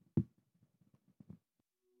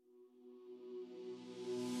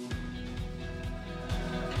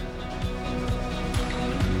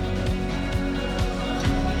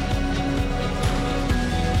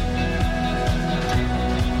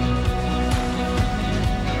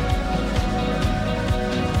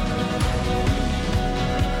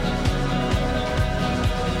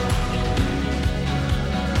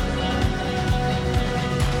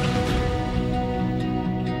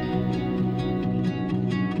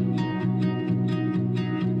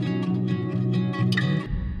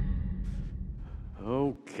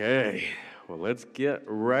Okay, well, let's get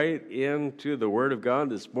right into the Word of God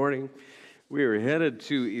this morning. We are headed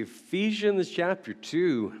to Ephesians chapter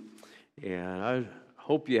 2, and I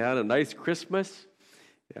hope you had a nice Christmas.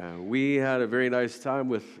 We had a very nice time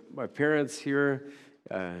with my parents here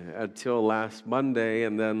until last Monday,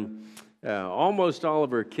 and then almost all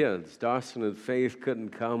of our kids, Dawson and Faith,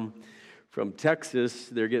 couldn't come from Texas.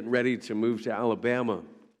 They're getting ready to move to Alabama,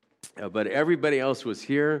 but everybody else was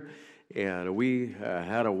here. And we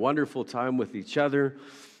had a wonderful time with each other.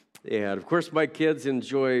 And, of course, my kids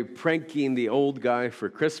enjoy pranking the old guy for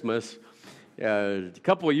Christmas. A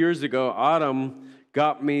couple of years ago, Autumn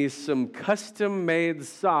got me some custom-made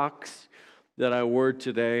socks that I wore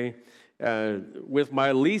today with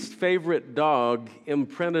my least favorite dog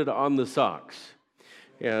imprinted on the socks.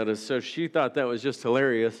 And so she thought that was just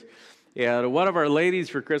hilarious. And one of our ladies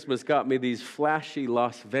for Christmas got me these flashy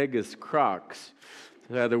Las Vegas Crocs.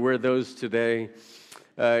 I had to wear those today.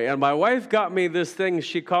 And my wife got me this thing.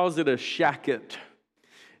 She calls it a shacket.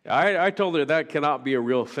 I told her that cannot be a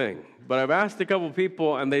real thing. But I've asked a couple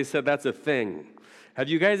people, and they said that's a thing. Have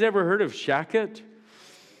you guys ever heard of shacket?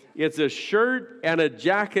 It's a shirt and a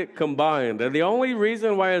jacket combined. And the only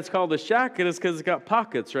reason why it's called a shacket is because it's got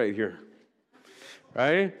pockets right here.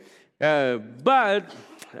 Right? But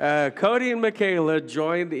Cody and Michaela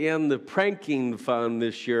joined in the pranking fun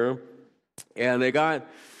this year. And they got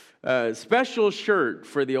a special shirt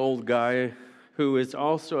for the old guy who is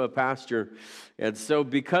also a pastor. And so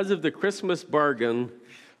because of the Christmas bargain,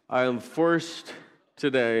 I am forced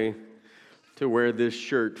today to wear this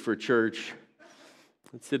shirt for church.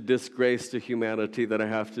 It's a disgrace to humanity that I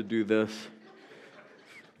have to do this.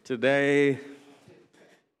 Today,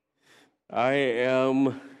 I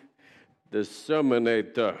am the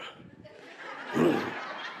Sermonator.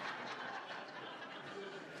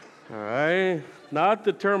 All right, not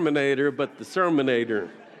the Terminator, but the Sermonator.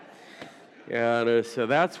 And so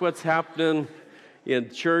that's what's happening in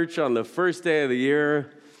church on the first day of the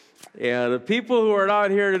year. And the people who are not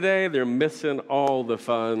here today, they're missing all the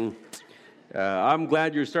fun. I'm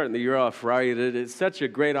glad you're starting the year off right. It's such a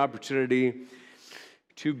great opportunity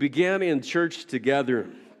to begin in church together.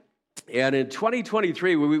 And in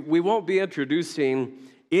 2023, we won't be introducing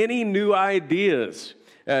any new ideas.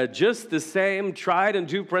 Just the same tried and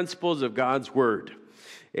true principles of God's Word.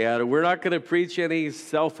 And we're not going to preach any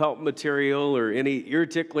self-help material or any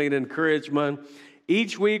ear-tickling encouragement.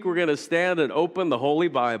 Each week we're going to stand and open the Holy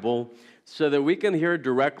Bible so that we can hear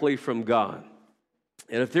directly from God.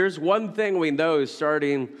 And if there's one thing we know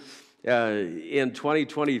starting in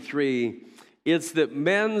 2023, it's that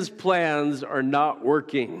men's plans are not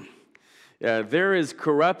working. There is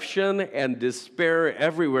corruption and despair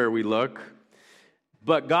everywhere we look.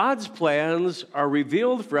 But God's plans are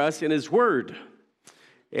revealed for us in His Word.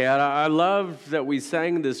 And I love that we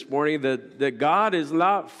sang this morning that God is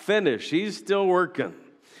not finished. He's still working.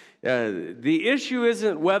 The issue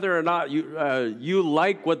isn't whether or not you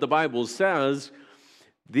like what the Bible says.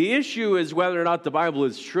 The issue is whether or not the Bible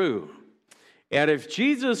is true. And if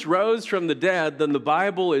Jesus rose from the dead, then the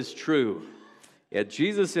Bible is true. And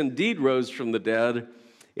Jesus indeed rose from the dead.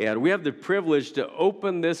 And we have the privilege to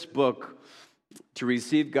open this book to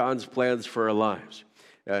receive God's plans for our lives.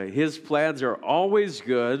 His plans are always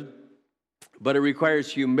good, but it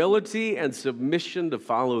requires humility and submission to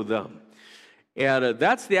follow them. And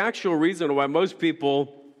that's the actual reason why most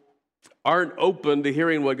people aren't open to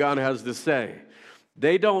hearing what God has to say.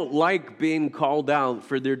 They don't like being called out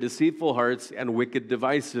for their deceitful hearts and wicked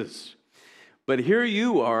devices. But here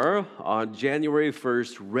you are on January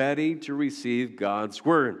 1st, ready to receive God's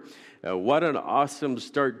Word. What an awesome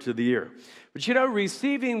start to the year. But you know,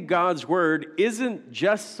 receiving God's Word isn't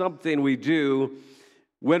just something we do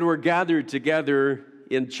when we're gathered together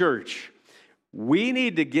in church. We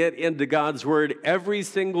need to get into God's Word every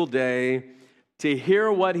single day to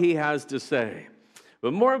hear what He has to say.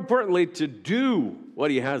 But more importantly, to do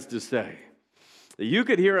what He has to say. You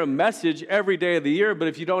could hear a message every day of the year, but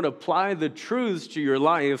if you don't apply the truths to your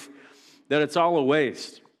life, then it's all a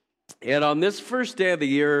waste. And on this first day of the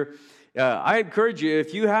year, I encourage you,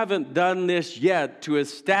 if you haven't done this yet, to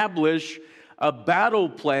establish a battle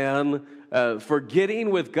plan for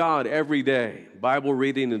getting with God every day, Bible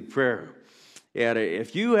reading and prayer. And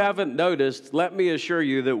if you haven't noticed, let me assure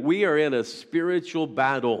you that we are in a spiritual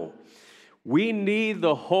battle. We need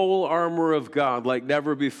the whole armor of God like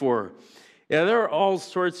never before. And there are all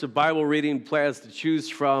sorts of Bible reading plans to choose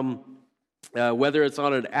from, whether it's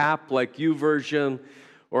on an app like YouVersion,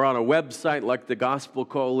 or on a website like the Gospel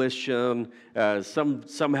Coalition.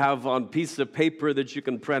 Some have on piece of paper that you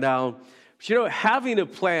can print out. But you know, having a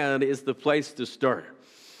plan is the place to start.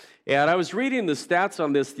 And I was reading the stats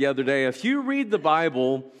on this the other day. If you read the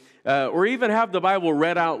Bible, or even have the Bible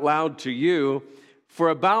read out loud to you, for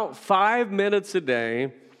about 5 minutes a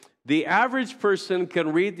day, the average person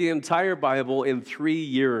can read the entire Bible in 3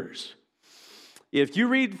 years. If you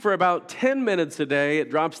read for about 10 minutes a day,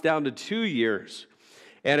 it drops down to 2 years.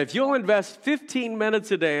 And if you'll invest 15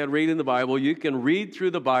 minutes a day in reading the Bible, you can read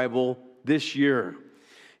through the Bible this year.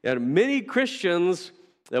 And many Christians,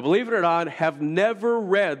 believe it or not, have never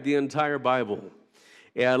read the entire Bible.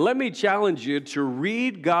 And let me challenge you to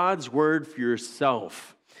read God's Word for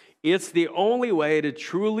yourself. It's the only way to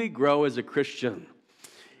truly grow as a Christian.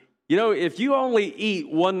 You know, if you only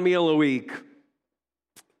eat one meal a week,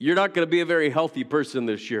 you're not going to be a very healthy person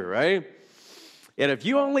this year, right? And if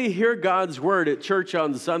you only hear God's Word at church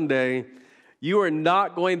on Sunday, you are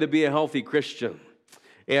not going to be a healthy Christian.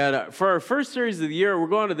 And for our first series of the year, we're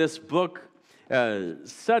going to this book,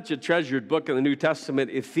 such a treasured book in the New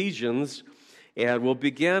Testament, Ephesians. And we'll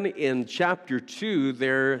begin in chapter 2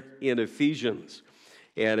 there in Ephesians.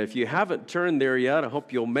 And if you haven't turned there yet, I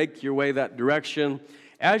hope you'll make your way that direction.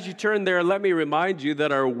 As you turn there, let me remind you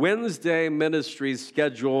that our Wednesday ministry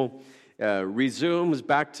schedule resumes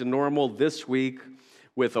back to normal this week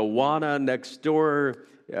with Awana next door,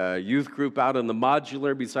 youth group out in the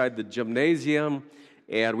modular beside the gymnasium,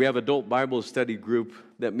 and we have adult Bible study group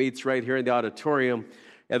that meets right here in the auditorium,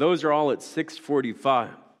 and those are all at 6:45.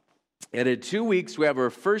 And in 2 weeks, we have our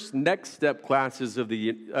first Next Step classes of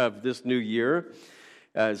this new year.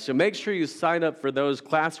 So make sure you sign up for those.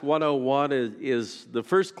 Class 101 is the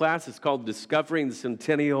first class. It's called Discovering the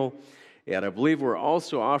Centennial. And I believe we're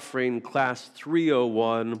also offering Class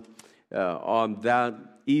 301 on that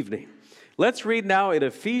evening. Let's read now in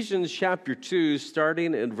Ephesians chapter 2,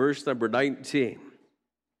 starting in verse number 19.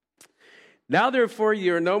 Now, therefore, ye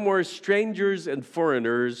are no more strangers and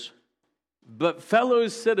foreigners, but fellow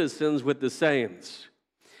citizens with the saints,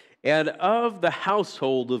 and of the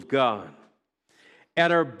household of God,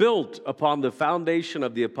 and are built upon the foundation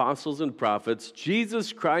of the apostles and prophets,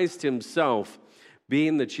 Jesus Christ himself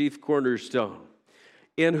being the chief cornerstone,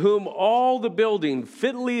 in whom all the building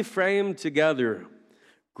fitly framed together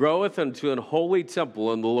groweth unto an holy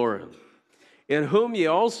temple in the Lord, in whom ye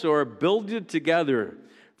also are builded together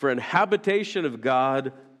for an habitation of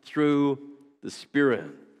God through the Spirit.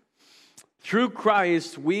 Through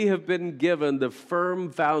Christ, we have been given the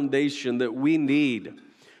firm foundation that we need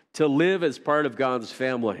to live as part of God's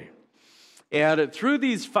family. And through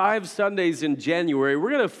these 5 Sundays in January, we're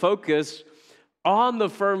going to focus on the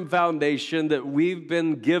firm foundation that we've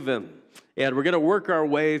been given. And we're going to work our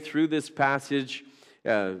way through this passage,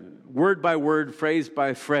 word by word, phrase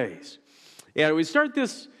by phrase. And we start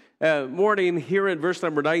this morning here in verse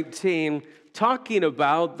number 19, talking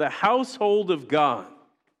about the household of God.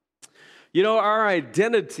 You know, our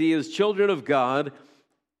identity as children of God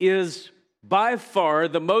is by far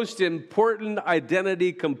the most important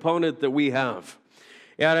identity component that we have.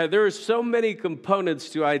 And there are so many components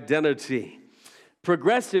to identity.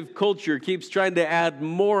 Progressive culture keeps trying to add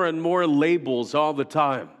more and more labels all the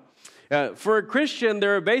time. For a Christian,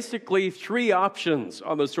 there are basically 3 options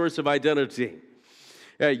on the source of identity.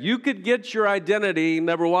 You could get your identity,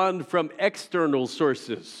 number 1, from external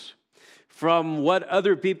sources, from what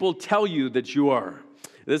other people tell you that you are.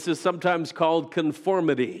 This is sometimes called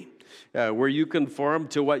conformity, where you conform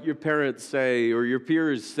to what your parents say, or your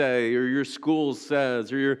peers say, or your school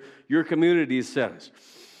says, or your community says.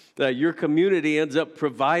 Your community ends up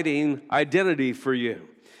providing identity for you.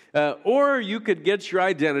 Or you could get your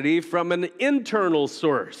identity from an internal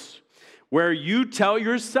source, where you tell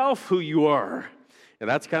yourself who you are. And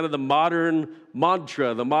that's kind of the modern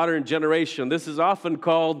mantra, the modern generation. This is often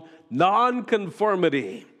called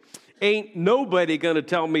nonconformity. Ain't nobody going to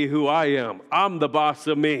tell me who I am. I'm the boss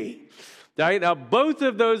of me. Right? Now, both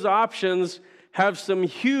of those options have some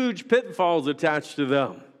huge pitfalls attached to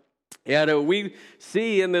them. And we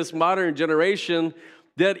see in this modern generation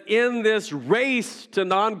that in this race to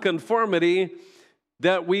nonconformity,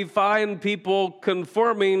 that we find people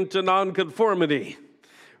conforming to nonconformity.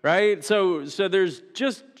 Right? So there's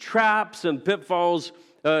just traps and pitfalls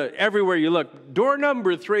everywhere you look. Door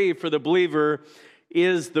number 3 for the believer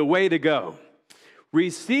is the way to go.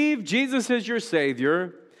 Receive Jesus as your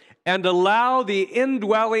Savior and allow the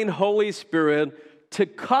indwelling Holy Spirit to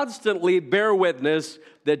constantly bear witness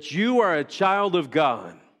that you are a child of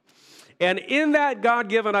God. And in that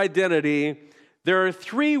God-given identity, there are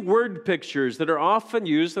 3 word pictures that are often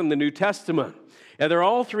used in the New Testament. And they're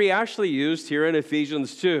all 3 actually used here in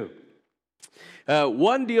Ephesians 2.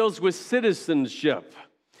 One deals with citizenship,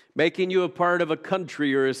 making you a part of a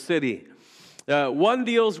country or a city. One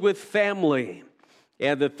deals with family,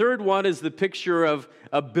 And the third one is the picture of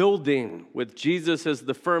a building with Jesus as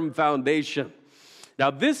the firm foundation. Now,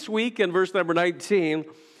 this week in verse number 19,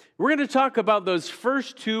 we're going to talk about those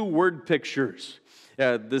first two word pictures,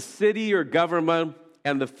 the city or government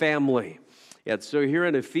and the family. And so here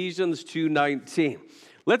in Ephesians 2:19,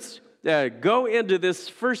 let's go into this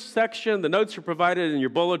first section. The notes are provided in your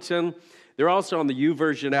bulletin. They're also on the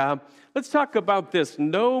YouVersion app. Let's talk about this.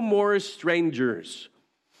 No more strangers.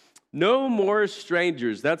 No more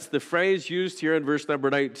strangers. That's the phrase used here in verse number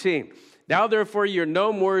 19. Now, therefore, you're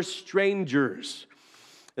no more strangers.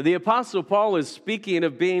 The Apostle Paul is speaking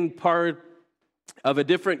of being part of a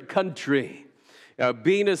different country,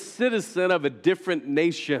 being a citizen of a different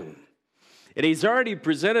nation. And he's already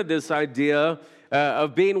presented this idea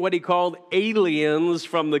of being what he called aliens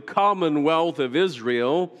from the commonwealth of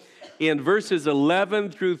Israel in verses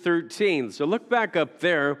 11 through 13. So look back up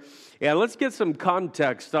there, and let's get some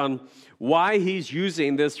context on why he's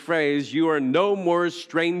using this phrase, you are no more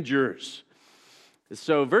strangers.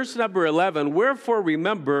 So verse number 11, wherefore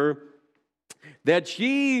remember that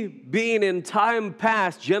ye, being in time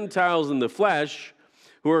past Gentiles in the flesh,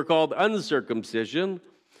 who are called uncircumcision,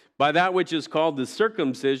 by that which is called the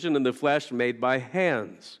circumcision in the flesh made by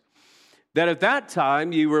hands, that at that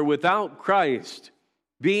time ye were without Christ,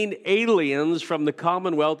 being aliens from the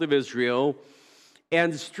commonwealth of Israel,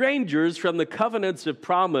 and strangers from the covenants of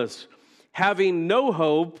promise, having no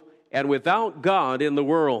hope and without God in the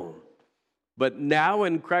world. But now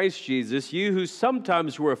in Christ Jesus, you who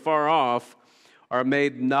sometimes were far off are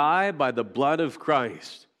made nigh by the blood of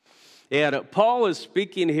Christ. And Paul is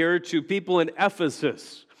speaking here to people in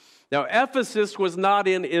Ephesus. Now, Ephesus was not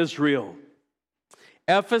in Israel.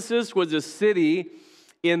 Ephesus was a city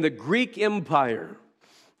in the Greek Empire,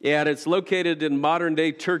 and it's located in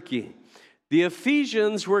modern-day Turkey. The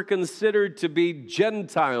Ephesians were considered to be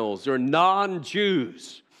Gentiles or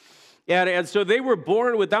non-Jews. And so they were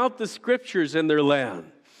born without the scriptures in their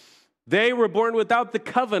land. They were born without the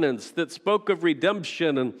covenants that spoke of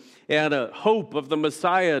redemption and a hope of the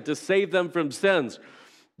Messiah to save them from sins.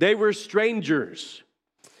 They were strangers.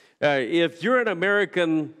 If you're an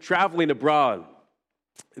American traveling abroad,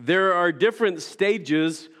 there are different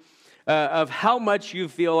stages of how much you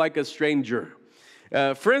feel like a stranger.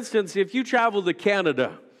 For instance, if you travel to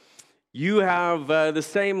Canada, you have the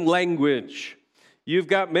same language. You've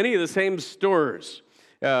got many of the same stores.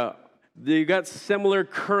 You've got similar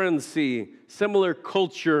currency, similar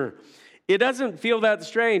culture. It doesn't feel that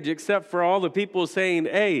strange except for all the people saying,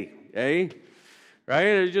 hey, right?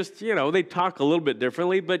 It's just, they talk a little bit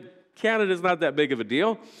differently, but Canada's not that big of a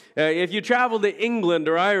deal. If you travel to England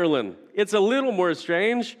or Ireland, it's a little more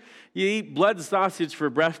strange. You eat blood sausage for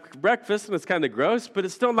breakfast, and it's kind of gross, but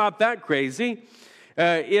it's still not that crazy.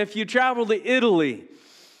 If you travel to Italy,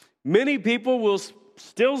 many people will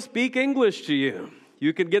still speak English to you.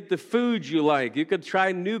 You can get the food you like. You can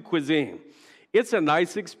try new cuisine. It's a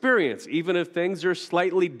nice experience, even if things are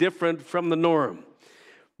slightly different from the norm.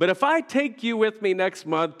 But if I take you with me next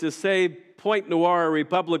month to, say, Pointe Noire,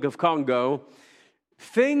 Republic of Congo,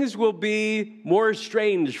 things will be more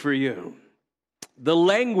strange for you. The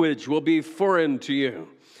language will be foreign to you,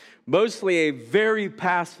 mostly a very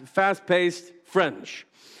fast-paced French.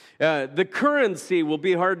 The currency will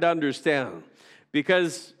be hard to understand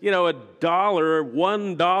because,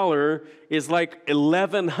 $1 is like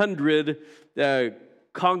 1,100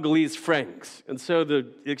 Congolese francs. And so the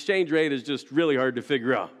exchange rate is just really hard to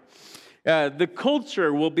figure out. The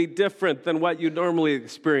culture will be different than what you normally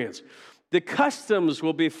experience. The customs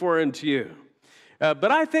will be foreign to you.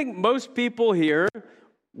 But I think most people here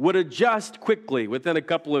would adjust quickly within a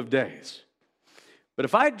couple of days. But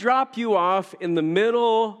if I drop you off in the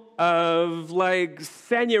middle of like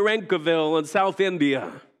Sanyarenkoville in South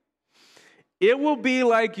India, it will be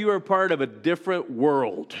like you are part of a different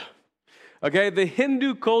world. Okay, the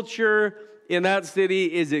Hindu culture in that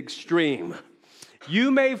city is extreme.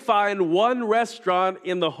 You may find one restaurant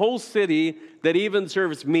in the whole city that even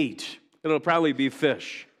serves meat. It'll probably be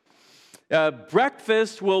fish.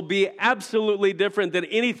 Breakfast will be absolutely different than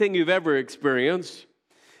anything you've ever experienced.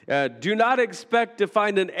 Do not expect to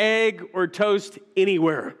find an egg or toast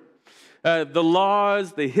anywhere. The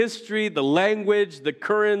laws, the history, the language, the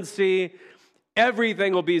currency,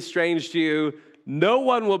 everything will be strange to you. No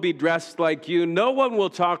one will be dressed like you. No one will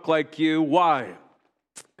talk like you. Why?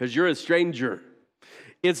 Because you're a stranger.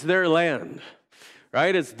 It's their land,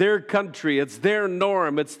 right? It's their country. It's their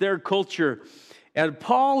norm. It's their culture. And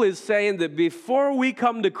Paul is saying that before we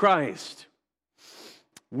come to Christ,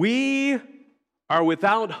 we are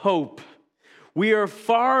without hope. We are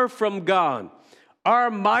far from God. Our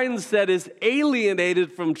mindset is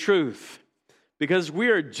alienated from truth because we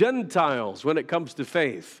are Gentiles when it comes to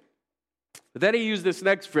faith. But then he used this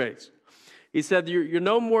next phrase. He said, you're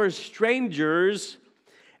no more strangers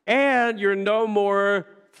and you're no more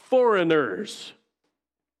foreigners.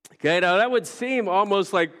 Okay, now that would seem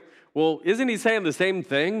almost like, well, isn't he saying the same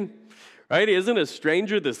thing? Right? Isn't a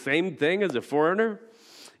stranger the same thing as a foreigner?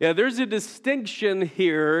 Yeah, there's a distinction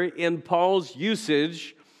here in Paul's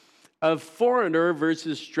usage of foreigner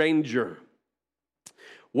versus stranger.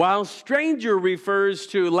 While stranger refers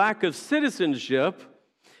to lack of citizenship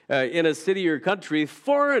in a city or country,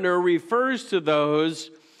 foreigner refers to those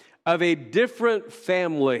of a different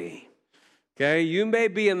family. Okay, you may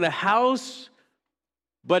be in the house,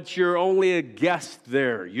 but you're only a guest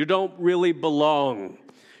there. You don't really belong.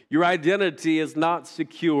 Your identity is not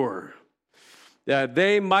secure.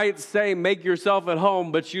 They might say, make yourself at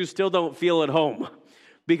home, but you still don't feel at home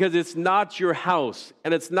because it's not your house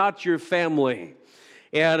and it's not your family.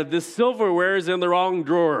 And the silverware is in the wrong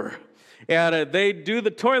drawer. And they do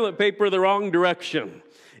the toilet paper the wrong direction.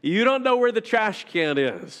 You don't know where the trash can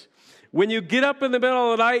is. When you get up in the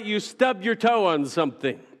middle of the night, you stub your toe on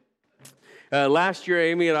something. Last year,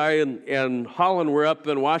 Amy and I and Holland were up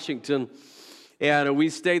in Washington, and we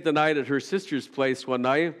stayed the night at her sister's place one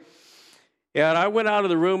night. And I went out of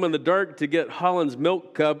the room in the dark to get Holland's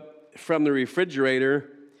milk cup from the refrigerator.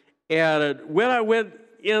 And when I went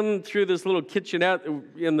in through this little kitchenette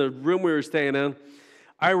in the room we were staying in,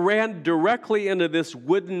 I ran directly into this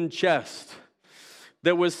wooden chest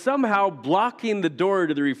that was somehow blocking the door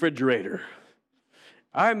to the refrigerator.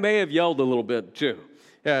 I may have yelled a little bit too.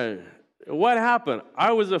 What happened?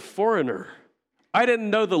 I was a foreigner. I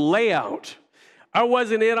didn't know the layout. I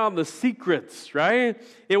wasn't in on the secrets, right?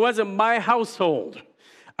 It wasn't my household.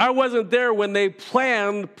 I wasn't there when they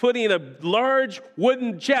planned putting a large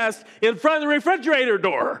wooden chest in front of the refrigerator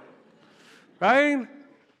door, right?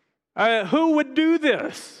 Who would do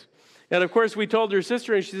this? And of course, we told her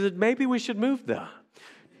sister, and she said, maybe we should move that.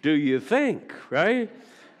 Do you think, right?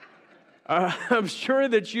 I'm sure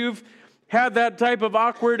that you've had that type of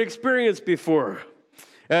awkward experience before.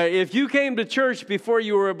 If you came to church before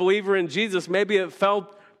you were a believer in Jesus, maybe it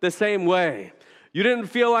felt the same way. You didn't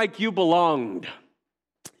feel like you belonged.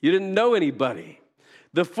 You didn't know anybody.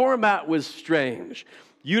 The format was strange.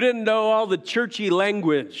 You didn't know all the churchy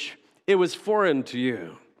language. It was foreign to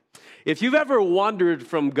you. If you've ever wandered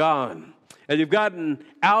from God and you've gotten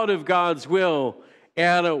out of God's will,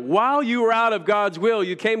 and while you were out of God's will,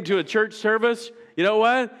 you came to a church service, you know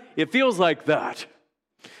what? It feels like that,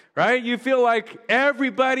 right? You feel like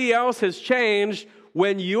everybody else has changed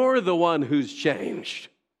when you're the one who's changed.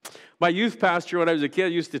 My youth pastor, when I was a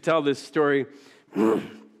kid, used to tell this story.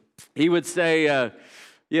 He would say, I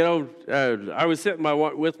was sitting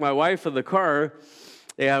with my wife in the car,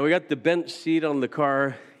 and we got the bench seat on the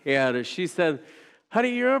car, and she said,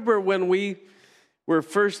 honey, you remember when we were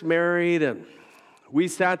first married and we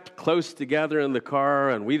sat close together in the car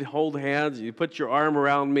and we'd hold hands, you put your arm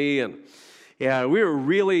around me, and we were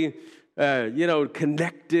really,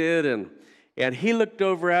 connected, and he looked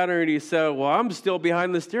over at her and he said, well, I'm still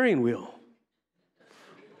behind the steering wheel.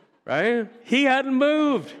 Right? He hadn't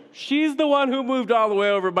moved. She's the one who moved all the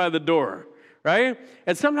way over by the door, right?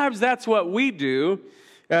 And sometimes that's what we do.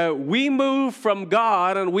 We move from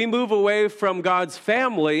God and we move away from God's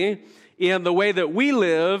family in the way that we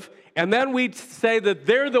live, and then we say that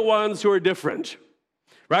they're the ones who are different,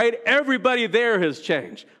 right? Everybody there has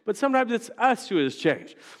changed, but sometimes it's us who has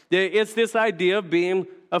changed. It's this idea of being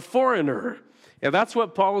a foreigner, and that's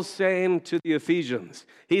what Paul is saying to the Ephesians.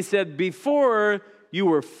 He said, before you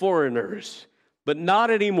were foreigners, but not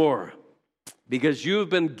anymore, because you have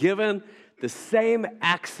been given the same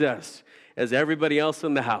access as everybody else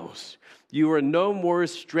in the house. You are no more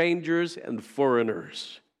strangers and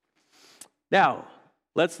foreigners. Now,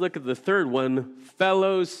 let's look at the third one,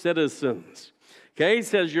 fellow citizens. Okay, he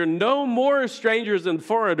says you're no more strangers and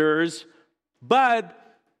foreigners,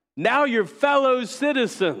 but now you're fellow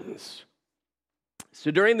citizens.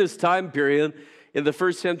 So during this time period, in the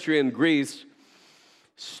first century in Greece,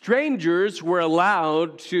 strangers were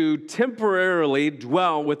allowed to temporarily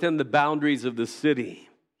dwell within the boundaries of the city,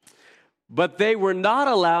 but they were not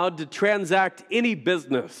allowed to transact any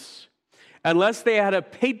business unless they had a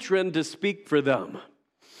patron to speak for them.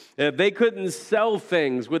 They couldn't sell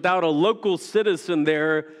things without a local citizen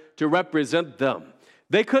there to represent them.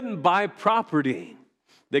 They couldn't buy property.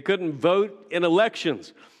 They couldn't vote in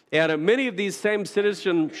elections. And many of these same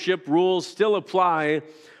citizenship rules still apply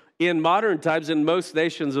in modern times in most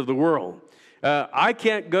nations of the world. I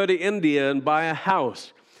can't go to India and buy a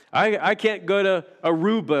house. I can't go to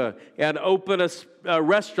Aruba and open a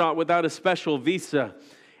restaurant without a special visa.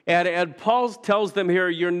 And Paul tells them here,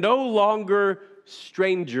 you're no longer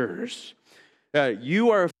strangers. You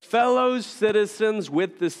are fellow citizens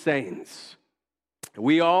with the saints.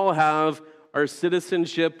 We all have our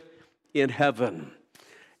citizenship in heaven.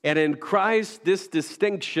 And in Christ, this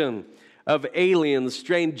distinction of alien,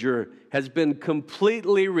 stranger, has been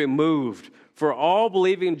completely removed for all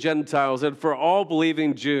believing Gentiles and for all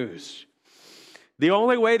believing Jews. The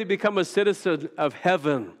only way to become a citizen of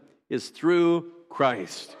heaven is through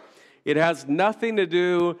Christ. It has nothing to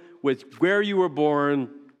do with where you were born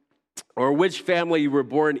or which family you were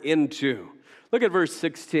born into. Look at verse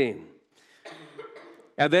 16.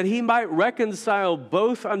 And that he might reconcile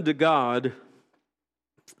both unto God,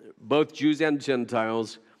 both Jews and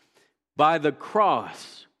Gentiles, by the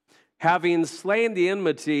cross, having slain the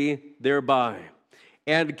enmity thereby,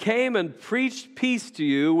 and came and preached peace to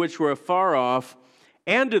you which were afar off,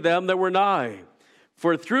 and to them that were nigh.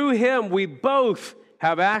 For through him we both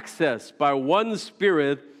have access by one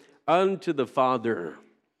Spirit unto the Father.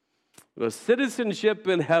 The citizenship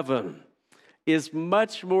in heaven is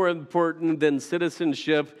much more important than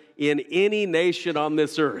citizenship in any nation on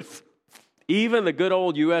this earth, even the good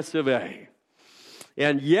old US of A.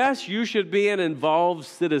 And yes, you should be an involved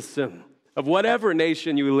citizen of whatever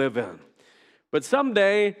nation you live in. But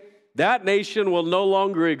someday, that nation will no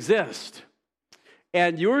longer exist.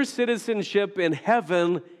 And your citizenship in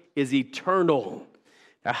heaven is eternal.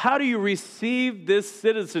 Now, how do you receive this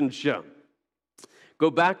citizenship? Go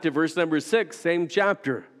back to verse number 6, same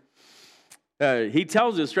chapter. He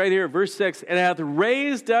tells us right here, verse 6, and hath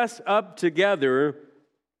raised us up together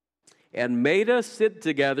and made us sit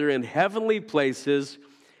together in heavenly places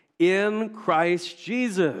in Christ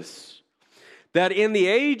Jesus, that in the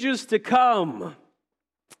ages to come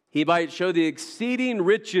he might show the exceeding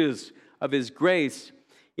riches of his grace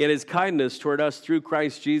in his kindness toward us through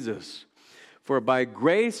Christ Jesus. For by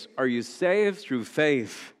grace are you saved through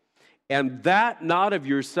faith, and that not of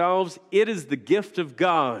yourselves, it is the gift of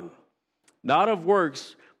God, not of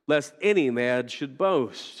works, lest any man should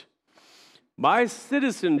boast. My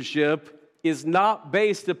citizenship is not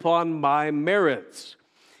based upon my merits.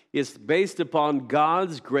 It's based upon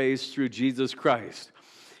God's grace through Jesus Christ.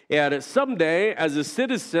 And someday, as a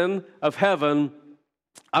citizen of heaven,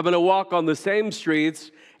 I'm going to walk on the same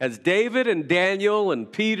streets as David and Daniel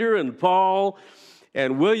and Peter and Paul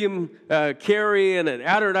and William Carey and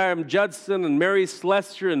Adoniram Judson and Mary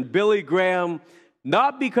Slessor and Billy Graham,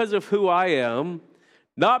 not because of who I am,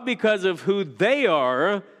 not because of who they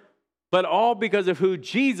are, but all because of who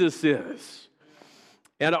Jesus is.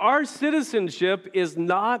 And our citizenship is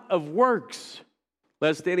not of works,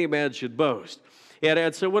 lest any man should boast.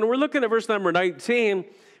 And so when we're looking at verse number 19,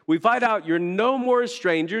 we find out you're no more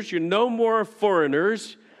strangers, you're no more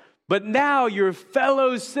foreigners, but now you're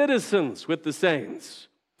fellow citizens with the saints.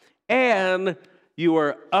 And you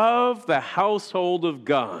are of the household of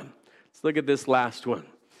God. Let's look at this last one.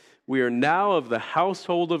 We are now of the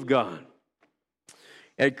household of God.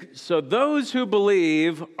 And so those who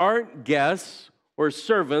believe aren't guests or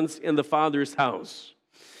servants in the Father's house.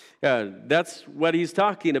 That's what he's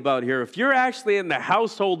talking about here. If you're actually in the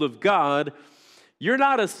household of God, you're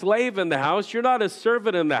not a slave in the house. You're not a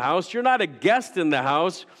servant in the house. You're not a guest in the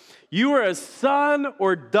house. You are a son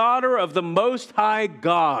or daughter of the Most High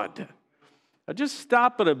God. Now just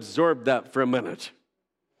stop and absorb that for a minute.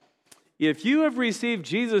 If you have received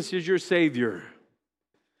Jesus as your Savior,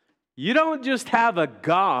 you don't just have a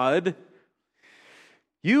God,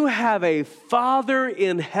 you have a Father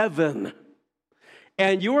in heaven.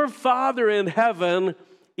 And your Father in heaven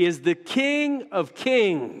is the King of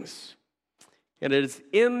Kings. And it is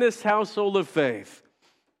in this household of faith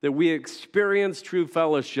that we experience true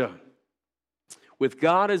fellowship with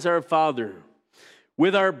God as our Father,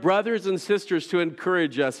 with our brothers and sisters to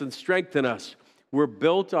encourage us and strengthen us. We're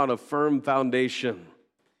built on a firm foundation.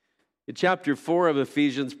 In chapter 4 of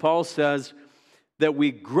Ephesians, Paul says that we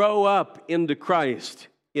grow up into Christ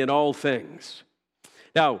in all things.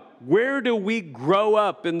 Now, where do we grow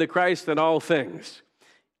up into Christ in all things?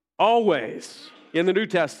 Always, in the New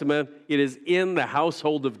Testament, it is in the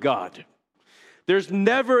household of God. There's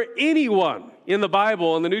never anyone in the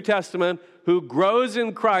Bible, in the New Testament, who grows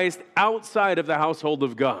in Christ outside of the household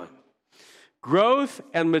of God. Growth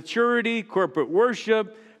and maturity, corporate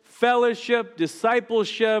worship, fellowship,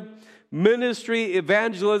 discipleship, ministry,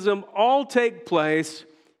 evangelism, all take place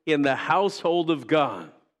in the household of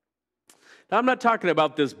God. Now, I'm not talking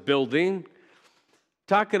about this building. I'm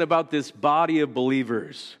talking about this body of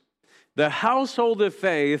believers. The household of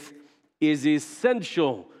faith is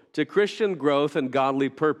essential to Christian growth and godly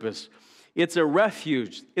purpose. It's a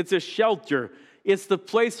refuge. It's a shelter. It's the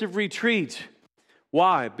place of retreat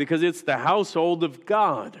Why? Because it's the household of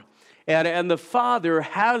God. And the Father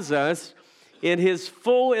has us in his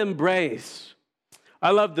full embrace.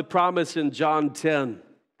 I love the promise in John 10.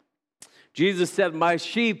 Jesus said, my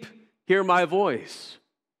sheep hear my voice.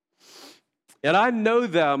 And I know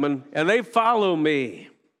them, and they follow me.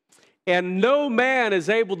 And no man is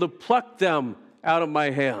able to pluck them out of my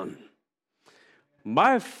hand.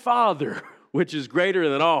 My Father, which is greater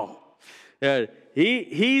than all,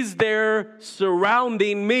 he's there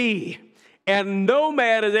surrounding me. And no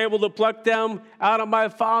man is able to pluck them out of my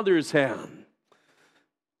Father's hand.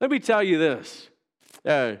 Let me tell you this.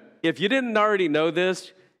 If you didn't already know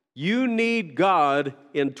this, you need God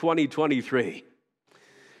in 2023.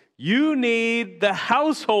 You need the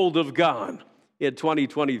household of God in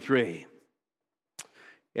 2023.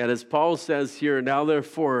 And as Paul says here, now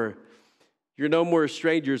therefore, you're no more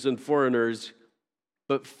strangers and foreigners,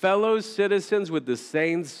 but fellow citizens with the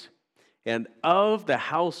saints and of the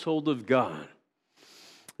household of God.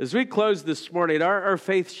 As we close this morning, our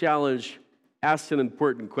faith challenge asks an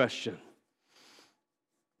important question.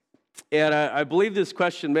 And I believe this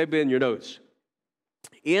question may be in your notes.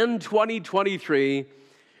 In 2023,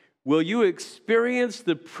 will you experience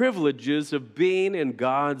the privileges of being in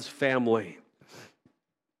God's family?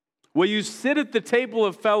 Will you sit at the table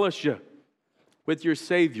of fellowship with your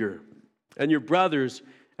Savior and your brothers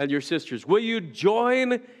and your sisters? Will you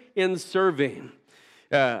join in serving?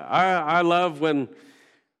 I love when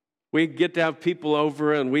we get to have people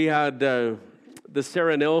over, and we had the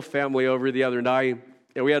Serenil family over the other night,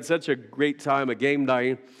 and we had such a great time, a game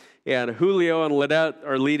night. And Julio and Lynette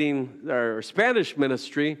are leading our Spanish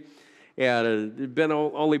ministry, and they've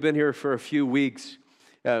only been here for a few weeks.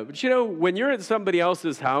 But you know, when you're at somebody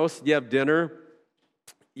else's house, you have dinner,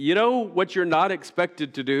 you know what you're not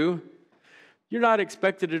expected to do? You're not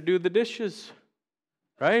expected to do the dishes,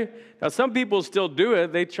 right? Now, some people still do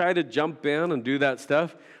it. They try to jump in and do that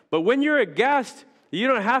stuff. But when you're a guest, you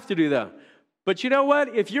don't have to do that. But you know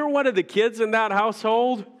what? If you're one of the kids in that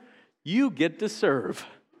household, you get to serve,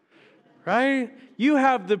 right? You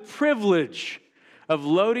have the privilege of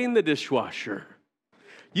loading the dishwasher.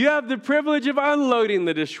 You have the privilege of unloading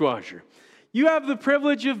the dishwasher. You have the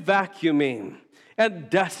privilege of vacuuming and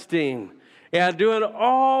dusting and doing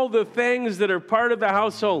all the things that are part of the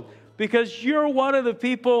household because you're one of the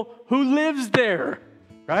people who lives there,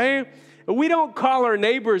 right? We don't call our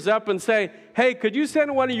neighbors up and say, hey, could you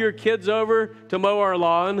send one of your kids over to mow our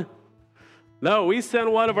lawn? No, we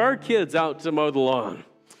send one of our kids out to mow the lawn.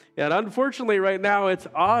 And unfortunately, right now, it's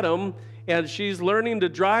autumn, and she's learning to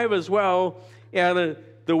drive as well. And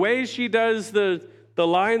the way she does the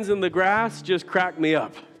lines in the grass just crack me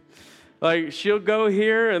up. Like, she'll go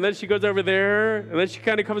here, and then she goes over there, and then she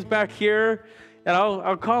kind of comes back here, and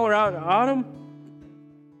I'll call her out, Autumn,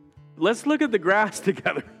 let's look at the grass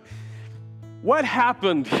together. What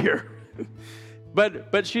happened here?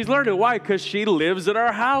 But she's learning. Why? Because she lives in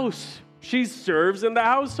our house. She serves in the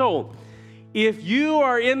household. If you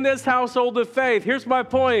are in this household of faith, here's my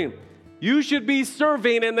point. You should be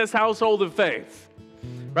serving in this household of faith,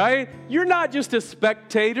 right? You're not just a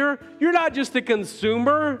spectator. You're not just a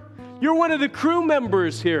consumer. You're one of the crew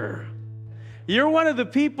members here. You're one of the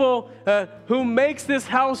people who makes this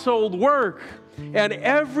household work. And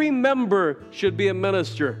every member should be a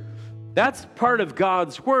minister. That's part of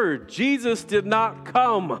God's word. Jesus did not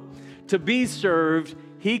come to be served.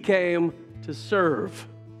 He came to serve.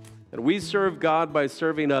 And we serve God by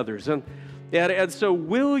serving others. And so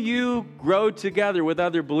will you grow together with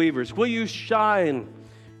other believers? Will you shine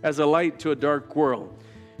as a light to a dark world?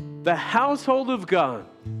 The household of God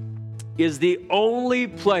is the only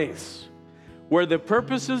place where the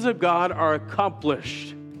purposes of God are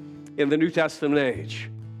accomplished in the New Testament age.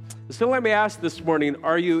 So let me ask this morning,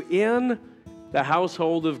 are you in the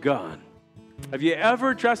household of God? Have you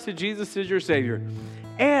ever trusted Jesus as your Savior?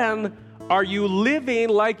 And are you living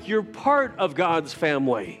like you're part of God's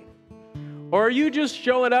family? Or are you just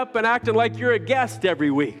showing up and acting like you're a guest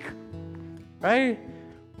every week? Right?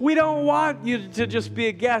 We don't want you to just be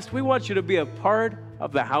a guest. We want you to be a part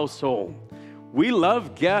of the household. We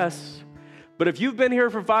love guests, but if you've been here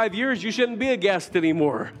for 5 years, you shouldn't be a guest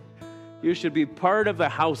anymore. You should be part of the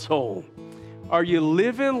household. Are you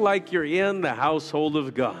living like you're in the household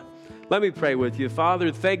of God? Let me pray with you.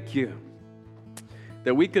 Father, thank you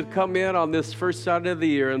that we could come in on this first Sunday of the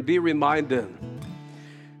year and be reminded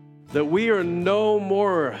that we are no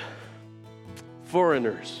more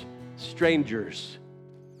foreigners, strangers,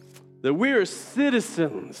 that we are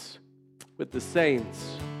citizens with the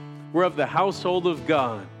saints. We're of the household of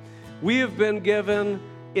God. We have been given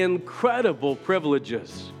incredible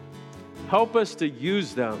privileges. Help us to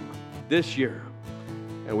use them this year.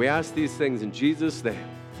 And we ask these things in Jesus' name.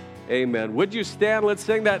 Amen. Would you stand? Let's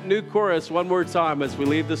sing that new chorus one more time as we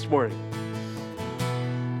leave this morning.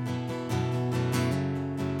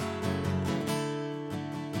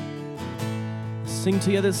 Sing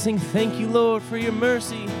together, sing, thank you, Lord, for your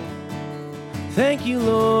mercy. Thank you,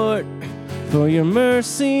 Lord, for your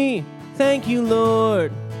mercy. Thank you,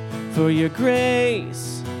 Lord, for your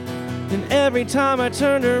grace. And every time I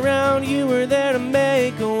turned around, you were there to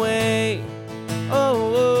make a way.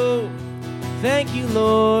 Oh, thank you,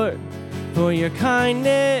 Lord, for your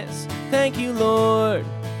kindness. Thank you, Lord,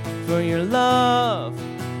 for your love.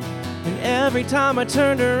 And every time I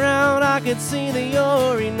turned around, I could see that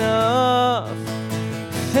you're enough.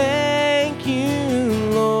 Thank you,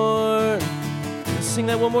 Lord. Let's sing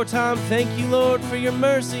that one more time. Thank you, Lord, for your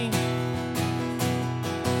mercy.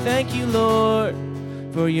 Thank you, Lord,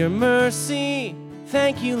 for your mercy.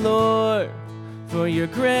 Thank you, Lord, for your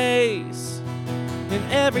grace.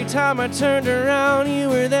 And every time I turned around, you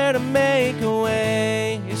were there to make a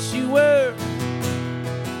way. Yes, you were.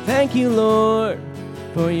 Thank you, Lord,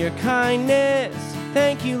 for your kindness.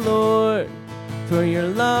 Thank you, Lord, for your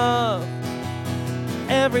love.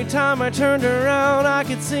 Every time I turned around, I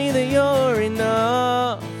could see that you're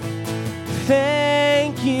enough.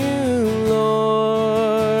 Thank you,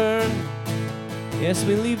 Lord. Yes,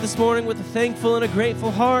 we leave this morning with a thankful and a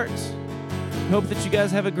grateful heart. Hope that you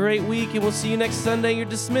guys have a great week, and we'll see you next Sunday. You're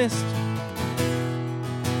dismissed.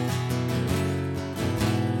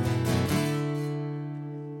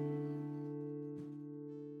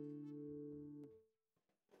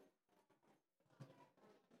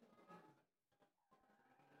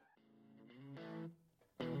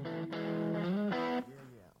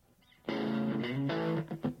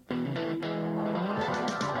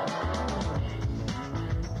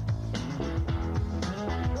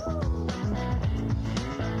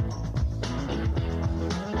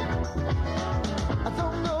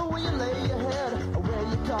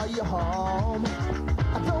 You home.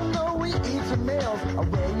 I don't know where you eat your meals or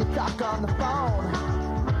where you talk on the phone.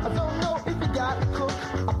 I don't know if you got a cook,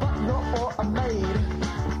 a butler, or a maid.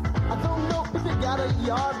 I don't know if you got a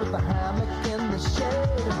yard with a hammock in the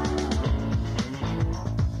shade.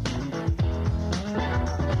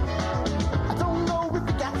 I don't know if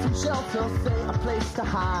you got some shelter, say a place to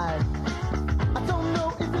hide. I don't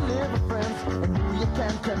know if you live with friends and who you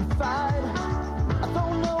can confide. I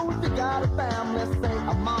don't know if you got a family, say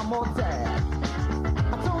a mom or dad.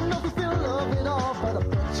 I don't know if you feel love at all, but I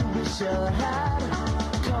bet you wish you had.